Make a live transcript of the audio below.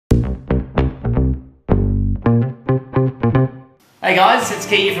Hey guys, it's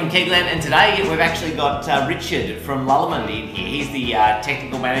Key here from Keyland, and today we've actually got Richard from LalBrew in here. He's the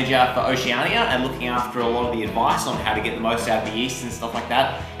technical manager for Oceania and looking after a lot of the advice on how to get the most out of the yeast and stuff like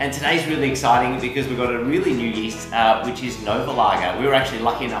that. And today's really exciting because we've got a really new yeast, which is NovaLager. We were actually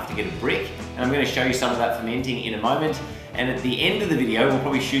lucky enough to get a brick, and I'm going to show you some of that fermenting in a moment. And at the end of the video, we'll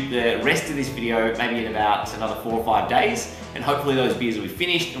probably shoot the rest of this video maybe in about another 4 or 5 days, and hopefully those beers will be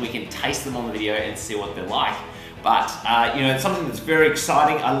finished and we can taste them on the video and see what they're like. But, you know, it's something that's very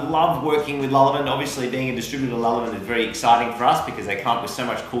exciting. I love working with LalBrew. Obviously, being a distributor of LalBrew is very exciting for us because they come up with so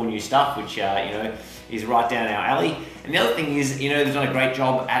much cool new stuff, which, you know, is right down our alley. And the other thing is, you know, they've done a great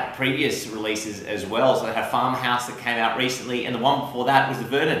job at previous releases as well. So they had a Farmhouse that came out recently, and the one before that was the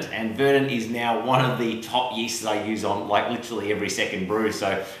Verdant. And Verdant is now one of the top yeasts I use on like literally every second brew.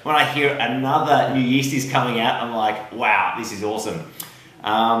 So when I hear another new yeast is coming out, I'm like, wow, this is awesome.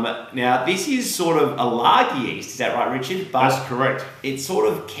 Now this is sort of a lager yeast, is that right, Richard? But that's correct. It sort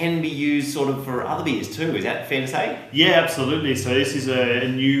of can be used sort of for other beers too, is that fair to say? Yeah, absolutely. So this is a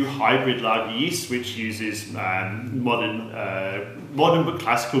new hybrid lager yeast which uses modern but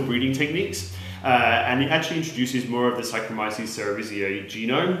classical breeding techniques. And it actually introduces more of the Saccharomyces cerevisiae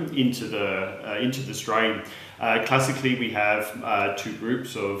genome into the strain. Classically, we have 2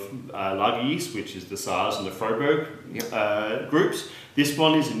 groups of lager yeast, which is the Saaz and the Froberg groups. This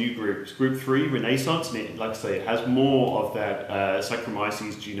one is a new group. It's group 3, Renaissance, and it, like I say, it has more of that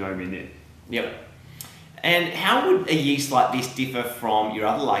Saccharomyces genome in it. Yep. And how would a yeast like this differ from your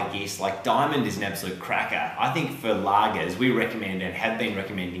other lager yeast? Like Diamond is an absolute cracker. I think for lagers, we recommend and have been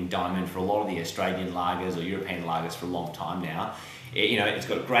recommending Diamond for a lot of the Australian lagers or European lagers for a long time now. You know, it's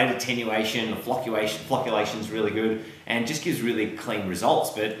got great attenuation, the flocculation is really good, and just gives really clean results.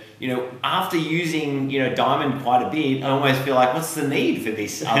 But, you know, after using, you know, Diamond quite a bit, I almost feel like, what's the need for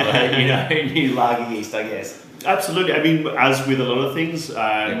this other, you know, new lager yeast, I guess? Absolutely. I mean, as with a lot of things,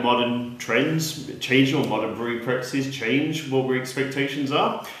 modern trends change, or modern brewing practices change what our expectations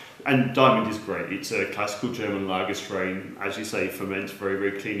are. And Diamond is great. It's a classical German lager strain. As you say, ferments very,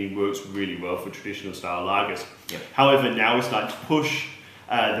 very cleanly, works really well for traditional style lagers. Yep. However, now we're starting to push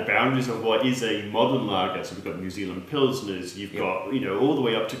the boundaries of what is a modern lager. So we've got New Zealand Pilsners, you've got, you know, all the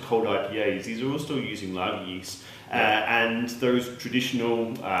way up to cold IPAs. These are all still using lager yeast. And those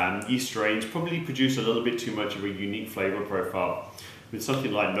traditional yeast strains probably produce a little bit too much of a unique flavour profile. With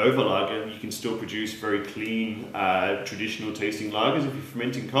something like NovaLager, you can still produce very clean, traditional tasting lagers if you're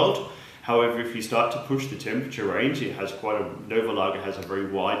fermenting cold. However, if you start to push the temperature range, it has NovaLager has a very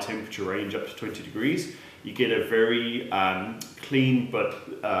wide temperature range up to 20 degrees. You get a very clean but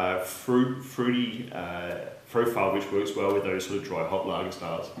fruity profile, which works well with those sort of dry hop lager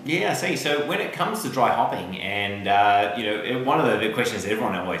styles. Yeah, I see. So when it comes to dry hopping, and you know, one of the questions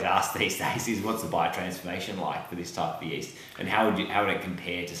everyone always asks these days is, what's the bio-transformation like for this type of yeast, and how would it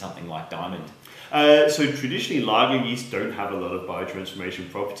compare to something like Diamond? So traditionally, lager yeast don't have a lot of bio-transformation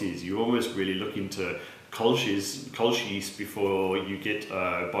properties. You're almost really looking to Kolsch yeast before you get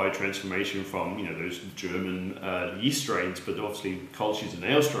bio-transformation from, you know, those German yeast strains, but obviously Kolsch is an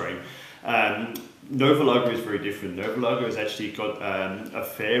ale strain. NovaLager is very different. NovaLager has actually got a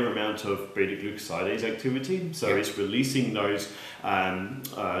fair amount of beta-glucosidase activity, so it's releasing those bound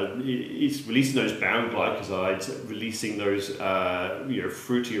glycosides, releasing those you know,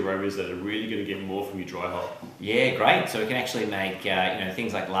 fruity aromas that are really going to get more from your dry hop. Yeah, great. So we can actually make you know,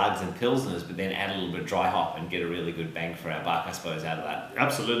 things like lagers and pilsners, but then add a little bit of dry hop and get a really good bang for our buck, I suppose, out of that.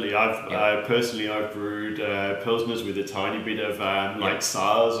 Absolutely. I've personally brewed pilsners with a tiny bit of like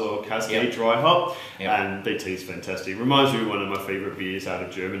Saaz or Cascade dry hop, and they taste fantastic. Reminds me of one of my favourite beers out of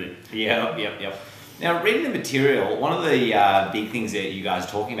Germany. Yep. Now, reading the material, one of the big things that you guys are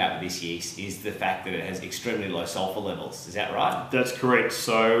talking about with this yeast is the fact that it has extremely low sulfur levels. Is that right? That's correct.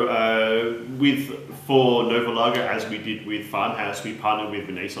 So for NovaLager, as we did with Farmhouse, we partnered with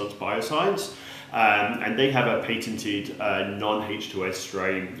Renaissance Bioscience, and they have a patented non-H2S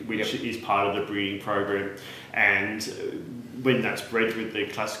strain, which is part of the breeding program. And when that's bred with the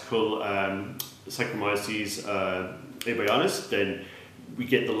classical Saccharomyces ebayanus, then we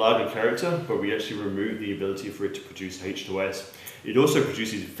get the lager character, but we actually remove the ability for it to produce H2S. It also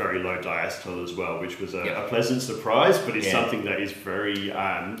produces very low diacetyl as well, which was a pleasant surprise, but it's something that is very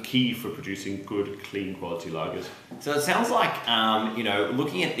key for producing good, clean quality lagers. So it sounds like, you know,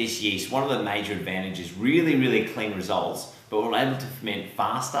 looking at this yeast, one of the major advantages, really, really clean results, but we're able to ferment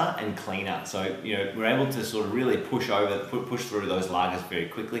faster and cleaner. So, you know, we're able to sort of really push through those lagers very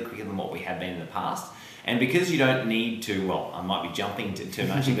quicker than what we have been in the past. And because you don't need to, well, I might be jumping too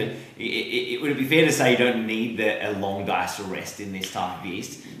much, but would it be fair to say you don't need a long diacetyl rest in this type of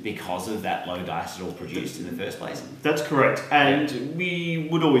yeast? because of that low diacetyl produced in the first place? That's correct, and we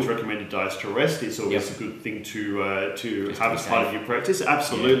would always recommend a diacetyl rest. It's always a good thing to have as part of your practice.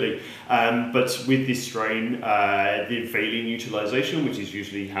 Absolutely, but with this strain, the valine utilization, which is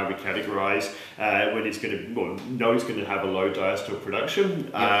usually how we categorize when it's going to have a low diacetyl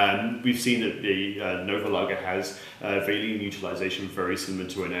production. We've seen that the NovaLager has valine utilization very similar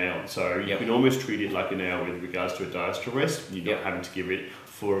to an ale, so you can almost treat it like an ale with regards to a diacetyl rest. You're not having to give it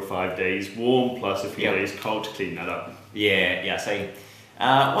 4 or 5 days warm plus a few days cold to clean that up. Yeah. So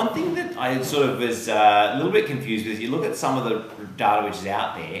one thing that I sort of was a little bit confused with is you look at some of the data which is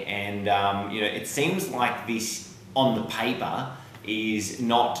out there, and it seems like this on the paper is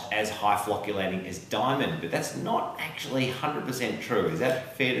not as high flocculating as Diamond, but that's not actually 100% true. Is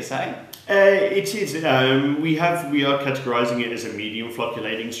that fair to say? It is. We are categorising it as a medium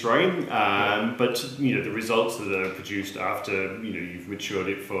flocculating strain, but the results that are produced after you've matured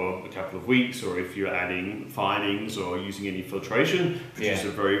it for a couple of weeks, or if you're adding finings or using any filtration, produce a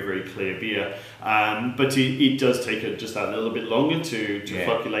very, very clear beer. But it does take just a little bit longer to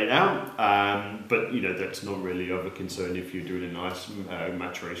flocculate out. But that's not really of a concern if you're doing a nice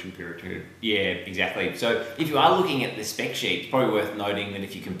maturation period too. Yeah, exactly. So if you are looking at the spec sheet, it's probably worth noting that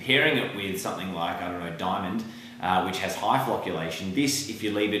if you're comparing it with something like, I don't know, Diamond, which has high flocculation, this, if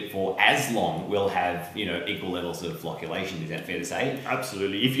you leave it for as long, will have equal levels of flocculation. Is that fair to say?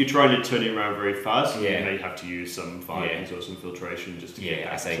 Absolutely. If you're trying to turn it around very fast, you may have to use some finings or some filtration just to get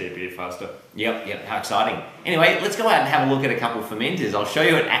that clear beer faster. Yep. How exciting. Anyway, let's go out and have a look at a couple of fermenters. I'll show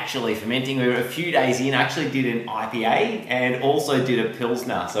you it actually fermenting. We were a few days in. I actually did an IPA and also did a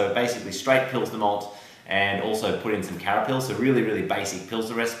Pilsner. So basically straight Pilsner malt, and also put in some carapils, so really, really basic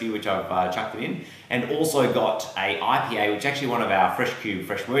Pilsner recipe, which I've chucked it in. And also got a IPA, which is actually one of our Fresh Cube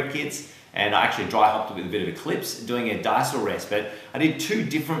Fresh Wort kits, and I actually dry hopped it with a bit of Eclipse, doing a diacetyl rest. But I did 2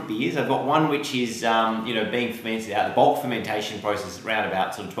 different beers. I've got one which is being fermented out, the bulk fermentation process at around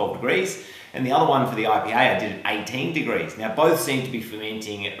about sort of 12 degrees. And the other one for the IPA, I did at 18 degrees. Now both seem to be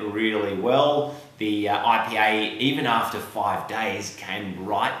fermenting really well. The IPA, even after 5 days, came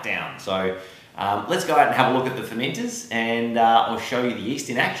right down. So let's go out and have a look at the fermenters, and I'll show you the yeast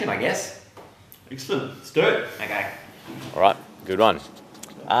in action, I guess. Excellent. Let's do it. Okay. All right. Good one.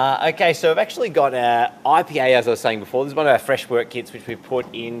 Okay, so I've actually got an IPA, as I was saying before. This is one of our Fresh Wort kits, which we put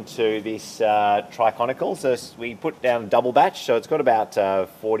into this triconical. So we put down a double batch, so it's got about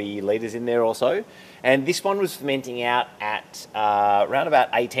 40 litres in there or so. And this one was fermenting out at around about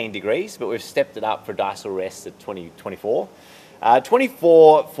 18 degrees, but we've stepped it up for diacetyl rest at 24.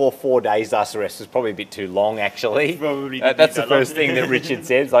 24 for 4 days diacetyl rest was probably a bit too long, actually. That's the first thing that Richard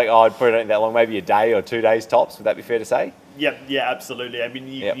said. Like, I'd put it that long, maybe a day or 2 days tops. Would that be fair to say? Yeah, absolutely. I mean,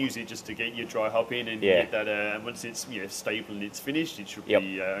 you can use it just to get your dry hop in and get that. And once it's stable and it's finished, it should be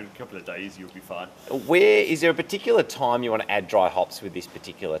in a couple of days. You'll be fine. Is there a particular time you want to add dry hops with this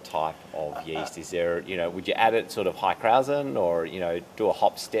particular type of yeast? Is there, would you add it sort of high krausen or do a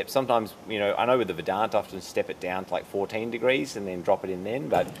hop step? Sometimes, I know with the Verdant, often step it down to like 14 degrees and then drop it in then.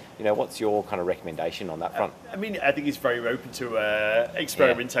 But what's your kind of recommendation on that front? I mean, I think it's very open to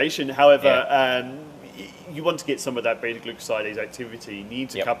experimentation. However. You want to get some of that beta-glucosidase activity,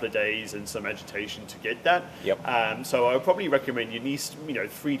 needs a couple of days and some agitation to get that. So I would probably recommend your yeast,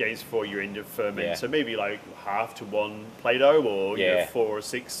 3 days before your end of ferment. So maybe like half to 1 Plato or 4 or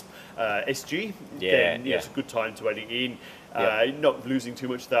 6 SG. Then it's a good time to add it in. Not losing too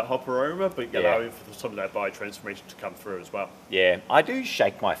much of that hop aroma, but allowing for some of that bio-transformation to come through as well. Yeah, I do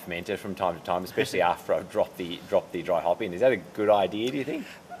shake my fermenter from time to time, especially after I've dropped the dry hop in. Is that a good idea, do you think?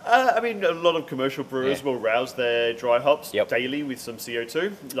 I mean, a lot of commercial brewers will rouse their dry hops daily with some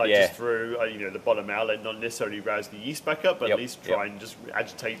CO2, just through the bottom outlet, not necessarily rouse the yeast back up, but at least try and just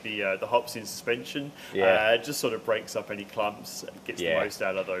agitate the hops in suspension. Just sort of breaks up any clumps, gets the most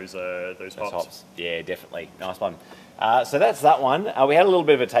out of those hops. Yeah, definitely. Nice one. So that's that one. We had a little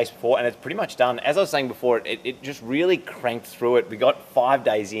bit of a taste before, and it's pretty much done. As I was saying before, it just really cranked through it. We got 5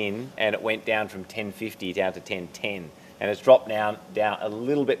 days in, and it went down from 1050 down to 1010. And it's dropped down a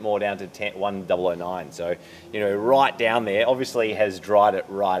little bit more down to 1009. So, right down there, obviously has dried it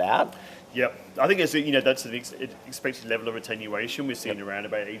right out. Yep. I think it's, that's an expected level of attenuation. We're seeing around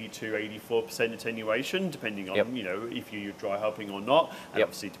about 82-84% attenuation, depending on, if you're dry hopping or not. And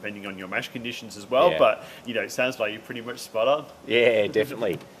obviously depending on your mash conditions as well. But, it sounds like you're pretty much spot on. Yeah,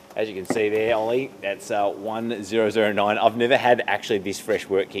 definitely. As you can see there, Ollie, that's 1009. I've never had actually this Fresh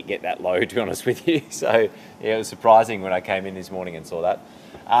Wort kit get that low, to be honest with you. So, it was surprising when I came in this morning and saw that.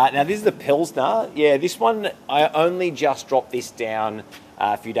 Now, this is the Pilsner. Yeah, this one, I only just dropped this down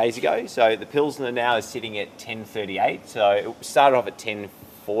a few days ago. So, the Pilsner now is sitting at 1038. So, it started off at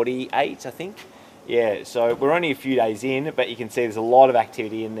 48, I think. Yeah, so we're only a few days in, but you can see there's a lot of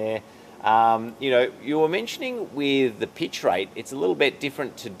activity in there. You know, you were mentioning with the pitch rate, it's a little bit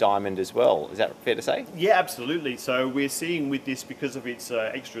different to diamond as well. Is that fair to say? Yeah, absolutely. So we're seeing with this, because of its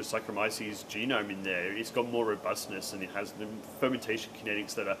extra Saccharomyces genome in there, it's got more robustness, and it has the fermentation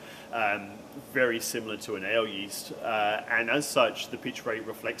kinetics that are very similar to an ale yeast. And as such, the pitch rate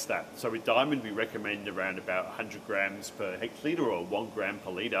reflects that. So with diamond, we recommend around about 100 grams per hectoliter, or 1 gram per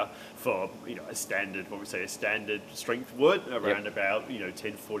litre for, you know, a standard, what we say, a standard strength wort, around about, you know,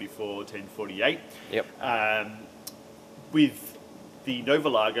 1044, 1048. Yep. With the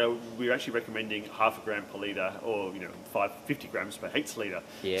NovaLager, we're actually recommending 0.5 gram per litre, or, you know, 50 grams per hectolitre.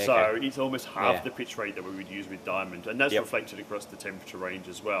 Yeah, so okay. it's almost half the pitch rate that we would use with diamond, and that's reflected across the temperature range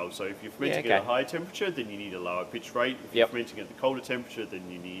as well. So if you're fermenting at a higher temperature, then you need a lower pitch rate. If you're fermenting at the colder temperature,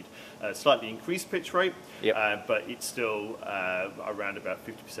 then you need a slightly increased pitch rate. But it's still around about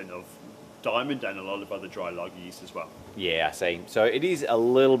 50% of diamond and a lot of other dry lager yeast as well. Yeah, I see. So it is a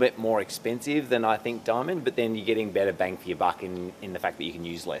little bit more expensive than I think diamond, but then you're getting better bang for your buck in the fact that you can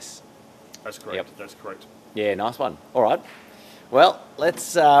use less. That's correct. That's correct. Yeah, nice one. All right. Well,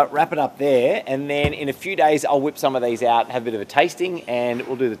 let's wrap it up there, and then in a few days I'll whip some of these out, have a bit of a tasting, and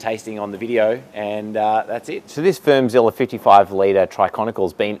we'll do the tasting on the video, and that's it. So this Fermzilla 55 litre triconical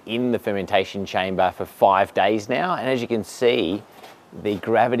has been in the fermentation chamber for 5 days now, and as you can see, the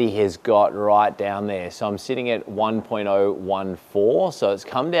gravity has got right down there. So I'm sitting at 1.014, so it's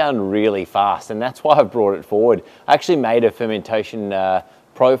come down really fast, and that's why I've brought it forward. I actually made a fermentation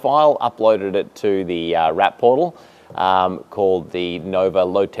profile, uploaded it to the RAPT portal, called the Nova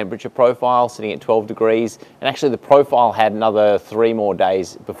low temperature profile, sitting at 12 degrees. And actually the profile had another 3 more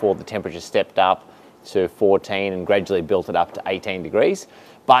days before the temperature stepped up to 14 and gradually built it up to 18 degrees.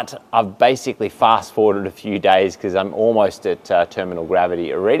 But I've basically fast forwarded a few days because I'm almost at terminal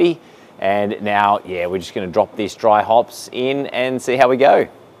gravity already. And now, yeah, we're just going to drop these dry hops in and see how we go.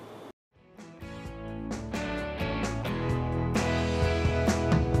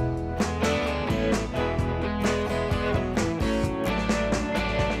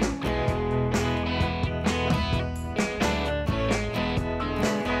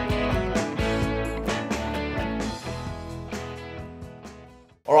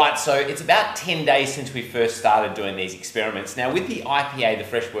 Alright, so it's about 10 days since we first started doing these experiments. Now with the IPA, the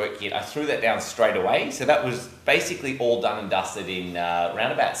fresh wort kit, I threw that down straight away. So that was basically all done and dusted in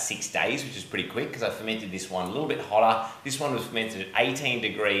around about 6 days, which is pretty quick because I fermented this one a little bit hotter. This one was fermented at 18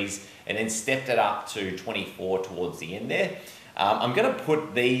 degrees and then stepped it up to 24 towards the end there. I'm going to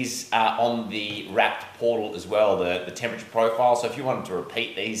put these on the RAPT portal as well, the temperature profile. So if you wanted to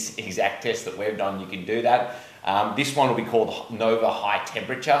repeat these exact tests that we've done, you can do that. This one will be called Nova High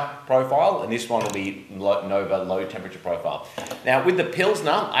Temperature Profile, and this one will be Nova Low Temperature Profile. Now with the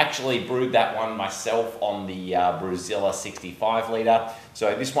Pilsner, I actually brewed that one myself on the Brewzilla 65 litre.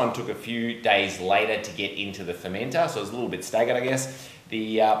 So this one took a few days later to get into the fermenter, so it was a little bit staggered, I guess.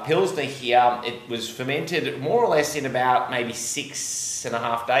 The Pilsner here, it was fermented more or less in about maybe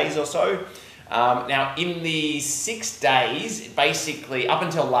 6.5 days or so. Now in the 6 days, basically up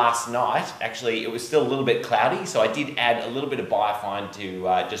until last night, actually it was still a little bit cloudy, so I did add a little bit of biofine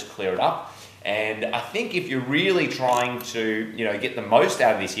to just clear it up. And I think if you're really trying to, you know, get the most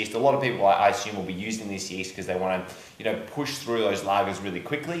out of this yeast, a lot of people I assume will be using this yeast because they want to, you know, push through those lagers really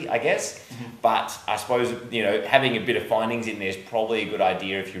quickly, I guess. Mm-hmm. But I suppose, you know, having a bit of findings in there is probably a good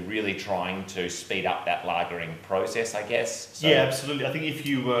idea if you're really trying to speed up that lagering process, I guess. So, yeah, absolutely. I think if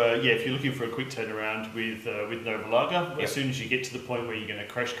you, if you're looking for a quick turnaround with NovaLager, as soon as you get to the point where you're going to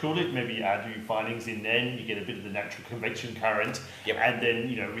crash cool it, maybe you add your findings in, then you get a bit of the natural convection current, and then,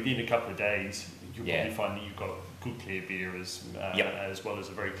 you know, within a couple of days, you'll probably find that you've got good clear beer as well as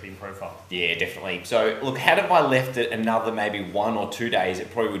a very clean profile. Yeah, definitely. So look, had I left it another maybe 1 or 2 days,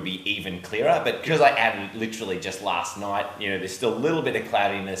 it probably would be even clearer. But because I added literally just last night, you know, there's still a little bit of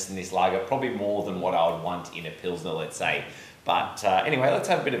cloudiness in this lager, probably more than what I would want in a Pilsner, let's say. But anyway, let's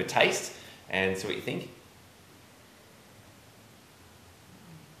have a bit of a taste and see what you think.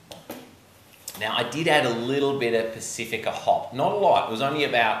 Now I did add a little bit of Pacifica hop, not a lot, it was only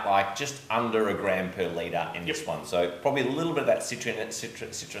about like just under 1 gram per litre in this one, so probably a little bit of that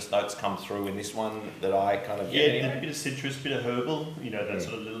citrus notes come through in this one that I kind of get. Yeah, a bit of citrus, a bit of herbal, you know, that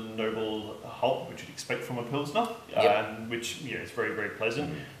sort of little noble hop which you'd expect from a Pilsner, which, you know, is very, very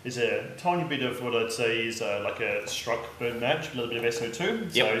pleasant. There's a tiny bit of what I'd say is like a struck burn match, a little bit of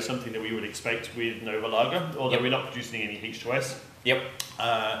SO2, so something that we would expect with NovaLager, although we're not producing any H2S. Yep.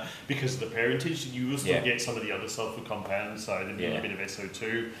 Because of the parentage, you will still Yeah. get some of the other sulfur compounds, so there'll be a Yeah. little bit of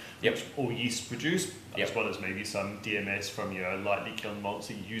SO2, Yep. which all yeast produce, Yep. as well as maybe some DMS from your lightly kiln malts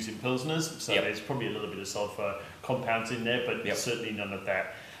that you use in pilsners. So Yep. there's probably a little bit of sulfur compounds in there, but Yep. certainly none of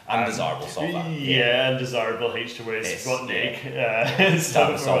that. Undesirable sulfur. Yeah, undesirable H2S, Yes, rotten egg,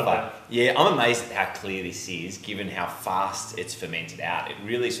 Sulfur. sulfur. Yeah, I'm amazed at how clear this is, given how fast it's fermented out. It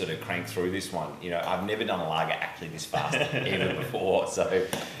really sort of cranked through this one. You know, I've never done a lager actually this fast ever before. So,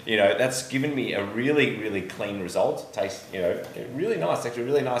 you know, that's given me a really, really clean result. Tastes, you know, really nice. Actually, a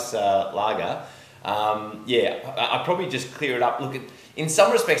really nice lager. I'd probably just clear it up. Look, in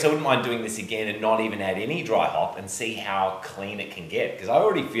some respects, I wouldn't mind doing this again and not even add any dry hop and see how clean it can get. Because I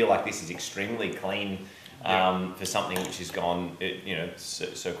already feel like this is extremely clean for something which has gone, you know,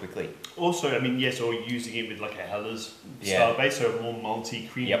 so quickly. Also, I mean, yes, or using it with like a Heller's style base, so a more malty,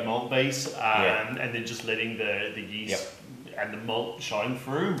 creamy malt base, and then just letting the yeast and the malt shine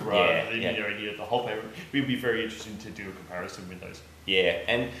through rather than you know, any of the hop. It would be very interesting to do a comparison with those. Yeah,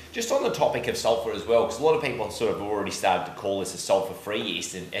 and just on the topic of sulfur as well, because a lot of people sort of already started to call this a sulfur-free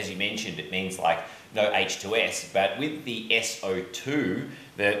yeast, and as you mentioned, it means like no H2S, but with the SO2,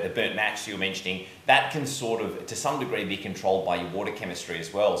 the burnt match you were mentioning, that can sort of, to some degree, be controlled by your water chemistry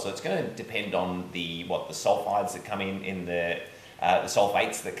as well. So it's going to depend on the sulfides that come in the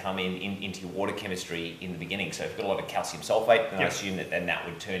sulfates that come into your water chemistry in the beginning. So if you've got a lot of calcium sulfate, then I assume that then that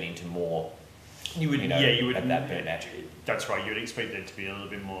would turn into more. You would have that burnt match. That's right. You would expect there to be a little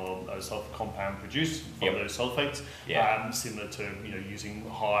bit more sulfur compound produced from those sulfates. Similar to using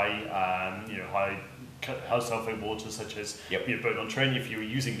high sulfate water such as burnt on trend. If you were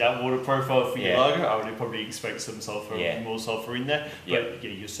using that water profile for your lager, I would probably expect some sulfur, more sulfur in there. But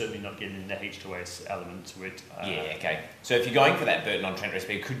you're certainly not getting the H2S element to it. Okay. So if you're going for that burnt on trend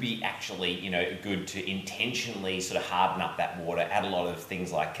recipe, it could be actually good to intentionally sort of harden up that water, add a lot of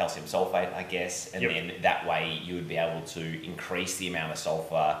things like calcium sulfate, I guess, and then that way you would be able to increase the amount of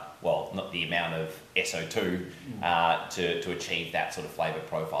sulfur. Well, not the amount of SO2 to achieve that sort of flavour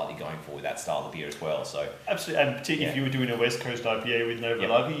profile you're going for with that style of beer as well. So absolutely, and particularly if you were doing a West Coast IPA with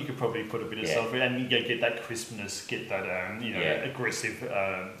NovaLager, you could probably put a bit of sulfur in, and you get that crispness, get that aggressive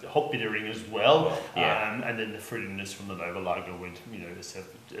hop bittering as well, and then the fruitiness from the NovaLager would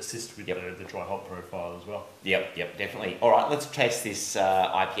assist with the dry hop profile as well. Yep, definitely. All right, let's taste this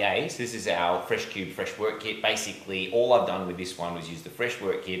IPA. So this is our Fresh Cube Fresh Wort Kit. Basically, all I've done with this one was use the Fresh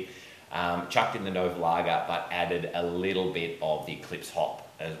Wort Kit, chucked in the NovaLager, but added a little bit of the Eclipse hop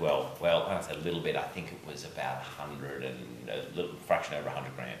as well. Well, when I say a little bit, I think it was about 100 and a little fraction over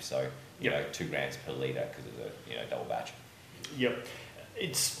 100 grams. So, 2 grams per litre because it's a double batch. Yep.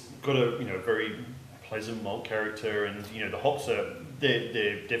 It's got a very pleasant malt character, and the hops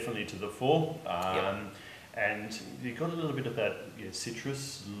they're definitely to the fore. And you've got a little bit of that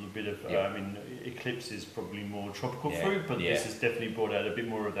citrus, a little bit of, Eclipse is probably more tropical fruit, but this has definitely brought out a bit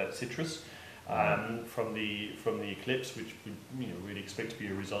more of that citrus from the Eclipse, which we'd really expect to be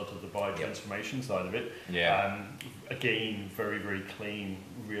a result of the bio-transformation side of it. Again, very, very clean,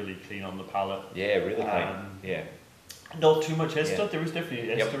 really clean on the palate. Yeah, really clean. Not too much ester. There is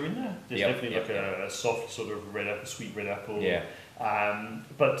definitely ester in there. There's definitely a soft sort of sweet red apple.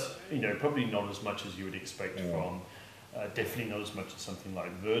 But probably not as much as you would expect from. Definitely not as much as something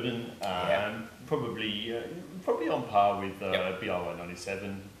like Verdun. Probably on par with BRY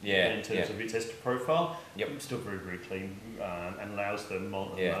 97 in terms of its ester profile. Still very, very clean and allows the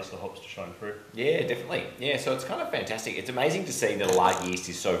malt and allows the hops to shine through. Yeah, definitely. So it's kind of fantastic. It's amazing to see that a lager yeast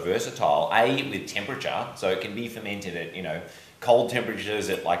is so versatile. With temperature, so it can be fermented at cold temperatures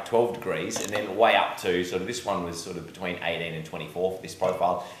at like 12 degrees, and then way up to this one was sort of between 18 and 24 for this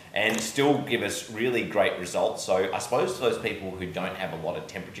profile, and still give us really great results. So I suppose for those people who don't have a lot of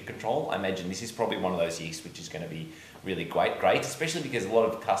temperature control, I imagine this is probably one of those yeasts which is going to be really great, especially because a lot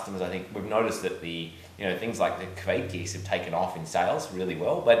of customers, I think we've noticed that the things like the Quake yeast have taken off in sales really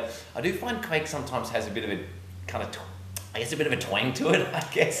well, but I do find Quake sometimes has a bit of a kind of a bit of a twang to it, I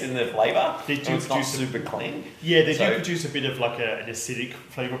guess, in the flavour. It's not super clean. Yeah, they do produce a bit of like an acidic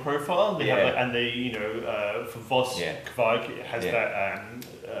flavour profile. They have, and they, for Voss, Kvike has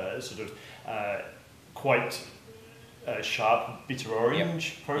that sort of quite sharp bitter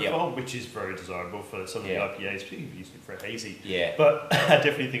orange profile, which is very desirable for some of the IPAs, particularly if you use it for a hazy. But I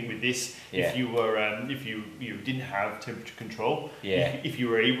definitely think with this, if you were if you didn't have temperature control, if you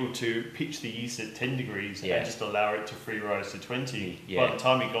were able to pitch the yeast at 10 degrees and just allow it to free rise to 20, by the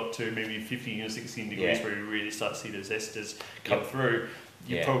time it got to maybe 15 or 16 degrees where you really start to see those esters come through,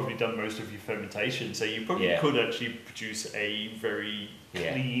 you've probably done most of your fermentation. So you probably could actually produce a very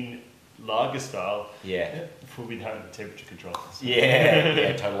clean lager style. Yeah. Without temperature control.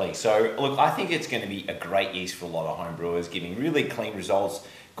 Yeah, totally. So look, I think it's going to be a great yeast for a lot of home brewers, giving really clean results,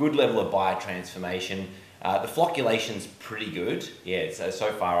 good level of bio-transformation. The flocculation's pretty good. Yeah,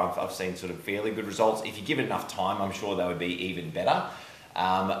 so far I've seen sort of fairly good results. If you give it enough time, I'm sure they would be even better.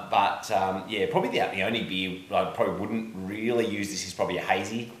 Yeah, probably the only beer I probably wouldn't really use this is probably a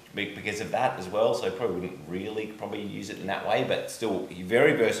hazy because of that as well. So probably wouldn't really probably use it in that way, but still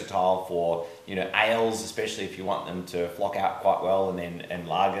very versatile for, you know, ales, especially if you want them to flock out quite well, and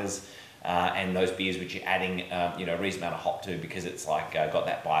lagers. And those beers which you're adding, you know, a reasonable amount of hop to, because it's like got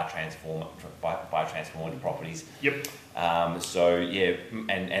that bio-transformative properties. Yep. So yeah,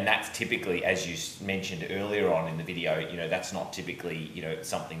 and that's typically, as you mentioned earlier on in the video, you know, that's not typically, you know,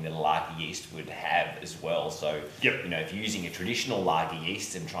 something that a lager yeast would have as well. So yep. You know, if you're using a traditional lager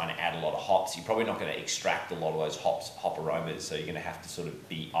yeast and trying to add a lot of hops, you're probably not going to extract a lot of those hop aromas. So you're going to have to sort of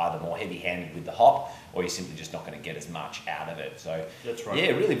be either more heavy-handed with the hop, or you're simply just not going to get as much out of it. So that's right.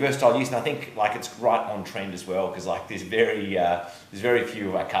 Yeah, really versatile yeast, and I think like it's right on trend as well, because like there's very few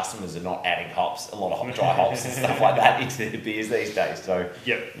of our customers are not adding hops, a lot of dry hops and stuff like that into their beers these days. So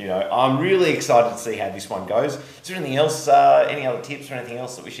yep. You know, I'm really excited to see how this one goes. Is there anything else, any other tips or anything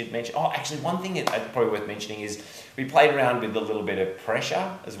else that we should mention? Oh, actually, one thing that's probably worth mentioning is we played around with a little bit of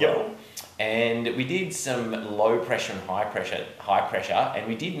pressure as well. Yep. And we did some low pressure and high pressure, and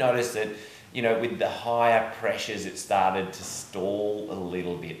we did notice that, you know, with the higher pressures, it started to stall a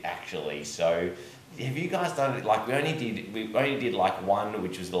little bit actually. So have you guys done it? Like we only did like one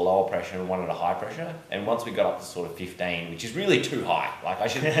which was the lower pressure and one at a high pressure, and once we got up to sort of 15, which is really too high. Like I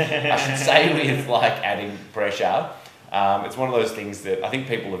should say with like adding pressure, it's one of those things that I think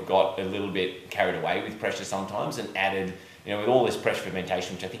people have got a little bit carried away with pressure sometimes and added, you know, with all this pressure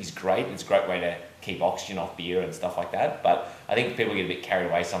fermentation, which I think is great, and it's a great way to keep oxygen off beer and stuff like that. But I think people get a bit carried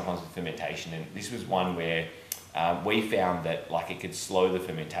away sometimes with fermentation, and this was one where we found that like it could slow the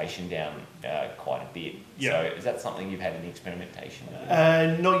fermentation down quite a bit. Yep. So is that something you've had any experimentation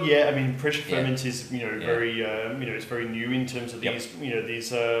with? Not yet. I mean, pressure ferment is, you know, Yeah. very, you know, it's very new in terms of these, Yep. you know,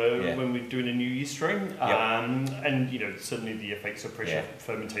 these, Yeah. when we're doing a new yeast strain. Yep. And, you know, certainly the effects of pressure Yeah.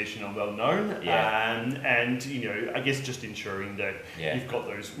 fermentation are well known. Yeah. And, you know, I guess just ensuring that Yeah. you've got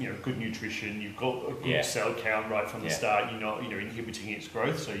those, you know, good nutrition, you've got a good Yeah. cell count right from the Yeah. start, you're not, you know, inhibiting its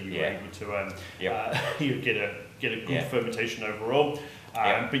growth, so you're Yeah. able to, Yep. you get a good Yeah. fermentation overall.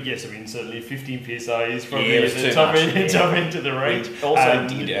 Yeah. But yes, I mean, certainly 15 psi is probably Yeah, it was the too top much. end of the range. We also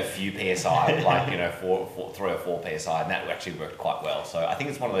did a few PSI, like, you know, 3 or 4 PSI, and that actually worked quite well. So I think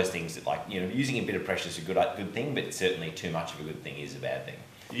it's one of those things that, like, you know, using a bit of pressure is a good thing, but certainly too much of a good thing is a bad thing.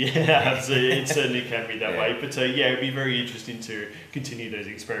 Yeah, absolutely. It certainly can be that Yeah. way. But yeah, it'd be very interesting to continue those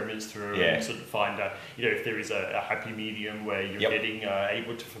experiments through Yeah. and sort of find out, you know, if there is a happy medium where you're Yep. getting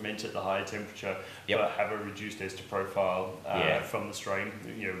able to ferment at the higher temperature, Yep. but have a reduced ester profile Yeah. from the strain,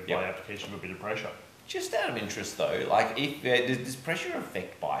 you know, Yep. by application of a bit of pressure. Just out of interest though, like if does pressure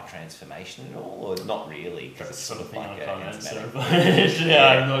affect bio-transformation at all, or not really? Because it's sort of Something like I can't answer. enzymatic. Yeah,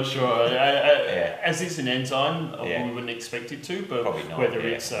 I'm not sure. Yeah. As it's an enzyme, Yeah. we wouldn't expect it to, but Probably not, whether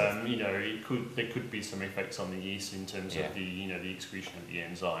yeah. it's you know, there could be some effects on the yeast in terms Yeah. of the, you know, the excretion of the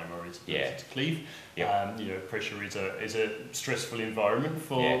enzyme or its Yeah. ability to cleave. Yep. You know, pressure is a stressful environment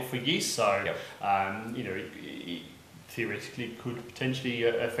for yeast, so Yep. you know, it theoretically could potentially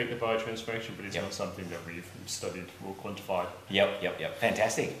affect the biotransformation, but it's Yep. not something that we've studied or quantified. Yep.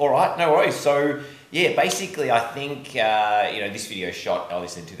 Fantastic. All right, no worries. So yeah, basically, I think you know, this video is shot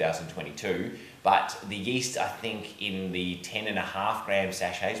obviously in 2022, but the yeast, I think, in the 10.5 gram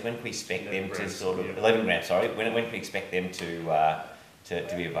sachets, when can we expect them to grams, sort of yeah. 11 grams? Sorry, when can we expect them to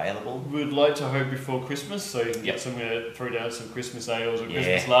be available? We'd like to hope before Christmas, so you can Yep. get some, throw down some Christmas ales or Yeah.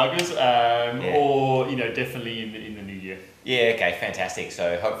 Christmas lagers, Yeah. or, you know, definitely in the new year. Yeah, okay, fantastic.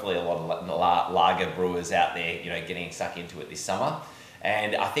 So hopefully a lot of lager brewers out there, you know, getting stuck into it this summer.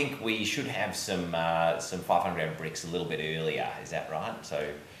 And I think we should have some 500 gram bricks a little bit earlier. Is that right? So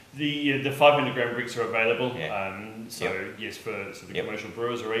The 500 gram bricks are available, Yeah. so yes, so the Yep. commercial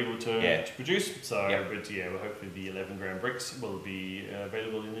brewers are able to produce. So, Yep. but yeah, well, hopefully the 11 gram bricks will be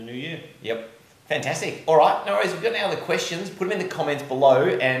available in the new year. Yep. Fantastic. All right, no worries. If you've got any other questions, put them in the comments below,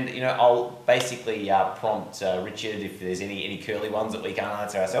 and you know, I'll basically prompt Richard if there's any curly ones that we can't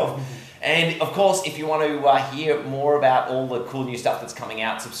answer ourselves. And of course, if you want to hear more about all the cool new stuff that's coming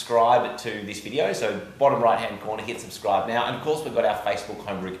out, subscribe to this video. So bottom right hand corner, hit subscribe now. And of course, we've got our Facebook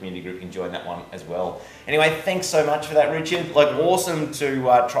Homebrew Community Group. You can join that one as well. Anyway, thanks so much for that, Richard. Like, awesome to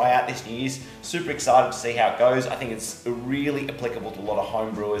try out this new yeast. Super excited to see how it goes. I think it's really applicable to a lot of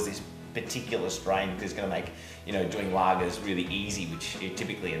home brewers, this particular strain, because it's going to make you know, doing lagers really easy, which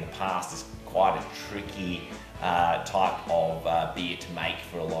typically in the past is quite a tricky type of beer to make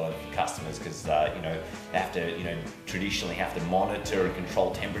for a lot of customers, because you know, they have to, you know, traditionally have to monitor and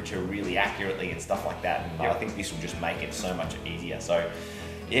control temperature really accurately and stuff like that, and I think this will just make it so much easier. So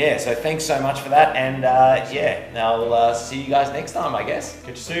yeah, so thanks so much for that, and yeah, I'll see you guys next time, I guess. Catch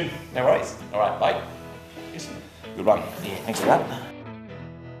you soon. No worries. All right, bye. Good one. Yeah, thanks for that.